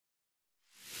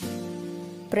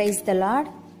Praise the lord.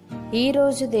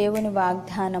 ఈరోజు దేవుని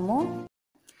వాగ్దానము,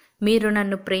 మీరు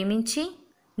నన్ను ప్రేమించి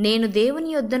నేను దేవుని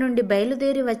యొద్ద నుండి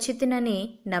బయలుదేరి వచ్చితినని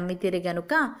నమ్మితిరి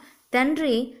గనుక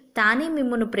తండ్రి తానే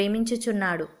మిమ్మును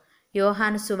ప్రేమించుచున్నాడు.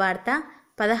 యోహాను సువార్త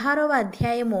 16వ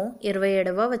అధ్యాయము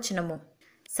 27వ వచనము.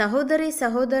 సహోదరి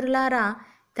సహోదరులారా,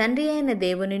 తండ్రి అయిన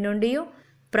దేవుని నుండి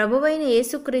ప్రభువైన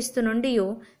యేసుక్రీస్తు నుండి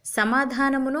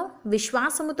సమాధానమును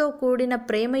విశ్వాసముతో కూడిన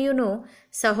ప్రేమయును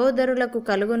సహోదరులకు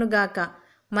కలుగునుగాక.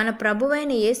 మన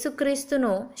ప్రభువైన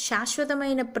యేసుక్రీస్తును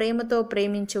శాశ్వతమైన ప్రేమతో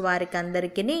ప్రేమించు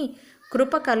వారికందరికీ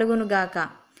కృప కలుగునుగాక.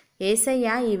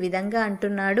 యేసయ్య ఈ విధంగా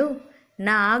అంటున్నాడు,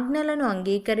 నా ఆజ్ఞలను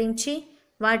అంగీకరించి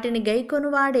వాటిని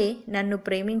గైకొనువాడే నన్ను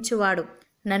ప్రేమించువాడు.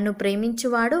 నన్ను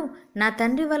ప్రేమించువాడు నా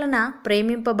తండ్రి వలన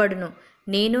ప్రేమింపబడును,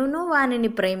 నేనును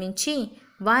వానిని ప్రేమించి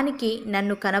వానికి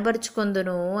నన్ను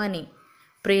కనబరుచుకొందును అని.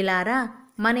 ప్రియులారా,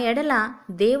 మన ఎడల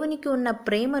దేవునికి ఉన్న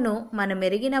ప్రేమను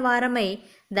మనమెరిగిన వారమై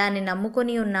దాన్ని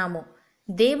నమ్ముకొని ఉన్నాము.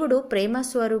 దేవుడు ప్రేమ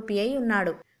స్వరూపి అయి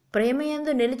ఉన్నాడు.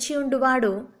 ప్రేమయందు నిలిచి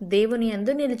ఉండువాడు దేవుని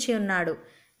యందు నిలిచి ఉన్నాడు,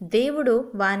 దేవుడు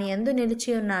వాని యందు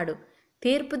నిలిచి ఉన్నాడు.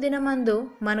 తీర్పు దినమందు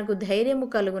మనకు ధైర్యము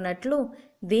కలుగునట్లు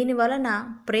దీనివలన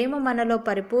ప్రేమ మనలో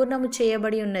పరిపూర్ణము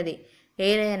చేయబడి ఉన్నది.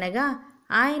 ఏలయనగా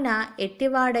ఆయన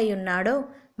ఎట్టివాడై ఉన్నాడో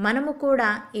మనము కూడా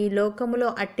ఈ లోకములో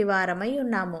అట్టివారమై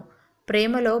ఉన్నాము.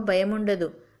 ప్రేమలో భయముండదు.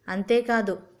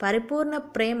 అంతేకాదు, పరిపూర్ణ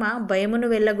ప్రేమ భయమును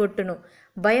వెళ్ళగొట్టును.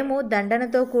 భయము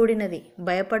దండనతో కూడినది.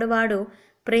 భయపడువాడు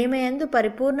ప్రేమయందు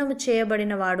పరిపూర్ణము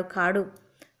చేయబడినవాడు కాడు.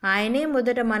 ఆయనే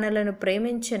మొదట మనలను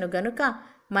ప్రేమించెను గనుక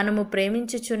మనము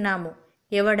ప్రేమించుచున్నాము.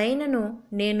 ఎవడైనను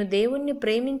నేను దేవుణ్ణి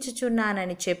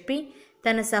ప్రేమించుచున్నానని చెప్పి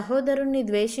తన సహోదరుణ్ణి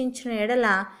ద్వేషించిన ఎడల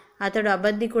అతడు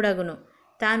అబద్ధికుడగును.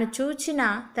 తాను చూచిన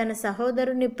తన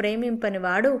సహోదరుణ్ణి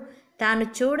ప్రేమింపనివాడు తాను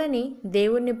చూడని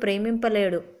దేవుణ్ణి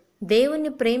ప్రేమింపలేడు.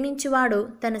 దేవుణ్ణి ప్రేమించువాడు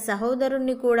తన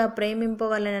సహోదరుణ్ణి కూడా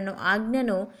ప్రేమింపవలనను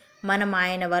ఆజ్ఞను మనం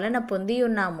ఆయన వలన పొంది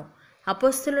ఉన్నాము.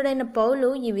 అపొస్తలుడైన పౌలు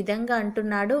ఈ విధంగా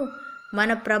అంటున్నాడు,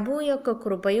 మన ప్రభువు యొక్క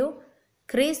కృపయు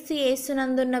క్రీస్తు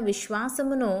యేసునందున్న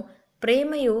విశ్వాసమును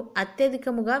ప్రేమయు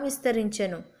అత్యధికముగా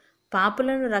విస్తరించెను.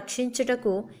 పాపులను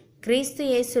రక్షించుటకు క్రీస్తు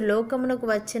యేసు లోకమునకు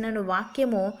వచ్చినను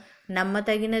వాక్యము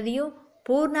నమ్మతగినదియు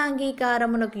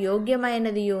పూర్ణాంగీకారమునకు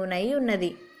యోగ్యమైనదియునై ఉన్నది.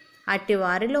 అట్టి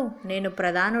వారిలో నేను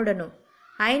ప్రధానుడను.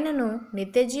 ఆయనను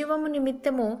నిత్యజీవము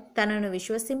నిమిత్తము తనను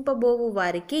విశ్వసింపబోవు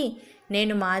వారికి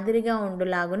నేను మాదిరిగా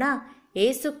ఉండులాగున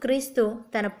యేసుక్రీస్తు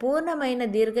తన పూర్ణమైన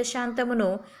దీర్ఘశాంతమును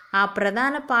ఆ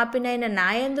ప్రధాన పాపినైన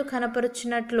నాయందు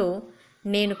కనపరుచున్నట్లు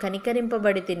నేను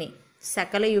కనికరింపబడి తిని.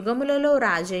 సకల యుగములలో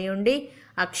రాజయుండి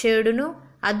అక్షయుడును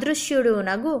అదృశ్యుడు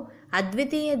నగు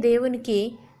అద్వితీయ దేవునికి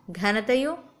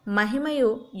ఘనతయు మహిమయు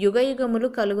యుగయుగములు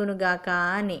కలుగునుగాక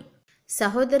అని.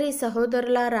 సహోదరి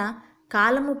సహోదరులారా,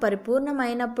 కాలము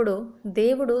పరిపూర్ణమైనప్పుడు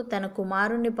దేవుడు తన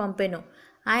కుమారుణ్ణి పంపెను.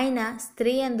 ఆయన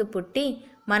స్త్రీ యందు పుట్టి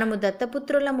మనము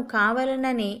దత్తపుత్రులము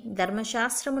కావాలనని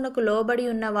ధర్మశాస్త్రమునకు లోబడి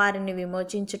ఉన్న వారిని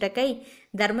విమోచించుటకై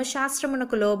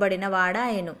ధర్మశాస్త్రమునకు లోబడిన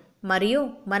వాడాయను. మరియు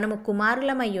మనము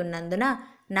కుమారులమై ఉన్నందున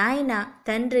నాయన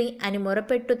తండ్రి అని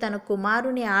మొరపెట్టు తన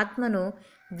కుమారుని ఆత్మను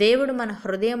దేవుడు మన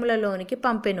హృదయములలోనికి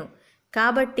పంపెను.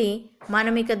 కాబట్టి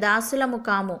మనమిక దాసులము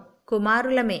కాము,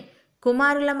 కుమారులమే.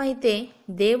 కుమారులమైతే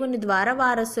దేవుని ద్వారా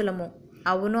వారసులము.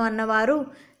 అవును అన్నవారు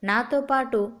నాతో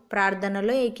పాటు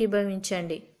ప్రార్థనలో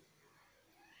ఏకీభవించండి.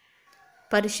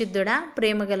 పరిశుద్ధుడా,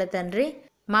 ప్రేమగల తండ్రి,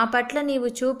 మా పట్ల నీవు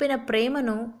చూపిన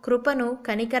ప్రేమను, కృపను,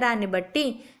 కనికరాన్ని బట్టి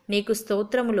నీకు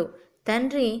స్తోత్రములు.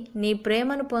 తండ్రి, నీ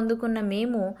ప్రేమను పొందుకున్న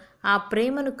మేము ఆ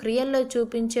ప్రేమను క్రియల్లో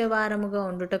చూపించేవారముగా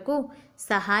ఉండుటకు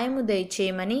సహాయము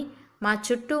దయచేయమని, మా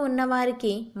చుట్టూ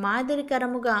ఉన్నవారికి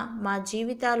మాదిరికరముగా మా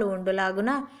జీవితాలు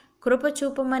ఉండులాగున కృప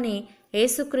చూపమని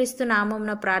యేసుక్రీస్తు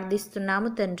నామమున ప్రార్థిస్తున్నాము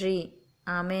తండ్రి.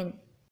 ఆమెన్.